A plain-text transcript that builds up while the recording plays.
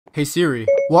Hey Siri,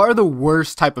 what are the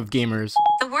worst type of gamers?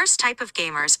 The worst type of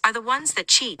gamers are the ones that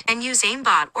cheat and use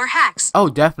aimbot or hacks. Oh,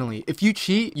 definitely. If you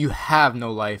cheat, you have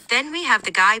no life. Then we have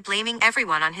the guy blaming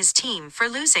everyone on his team for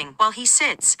losing while he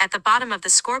sits at the bottom of the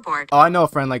scoreboard. Oh, I know a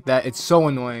friend like that. It's so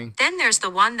annoying. Then there's the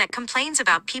one that complains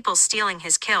about people stealing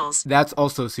his kills. That's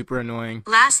also super annoying.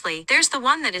 Lastly, there's the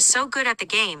one that is so good at the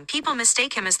game, people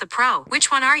mistake him as the pro.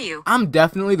 Which one are you? I'm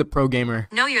definitely the pro gamer.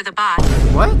 No, you're the bot.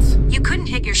 What? You couldn't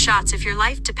hit your shots if your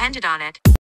life depended on it.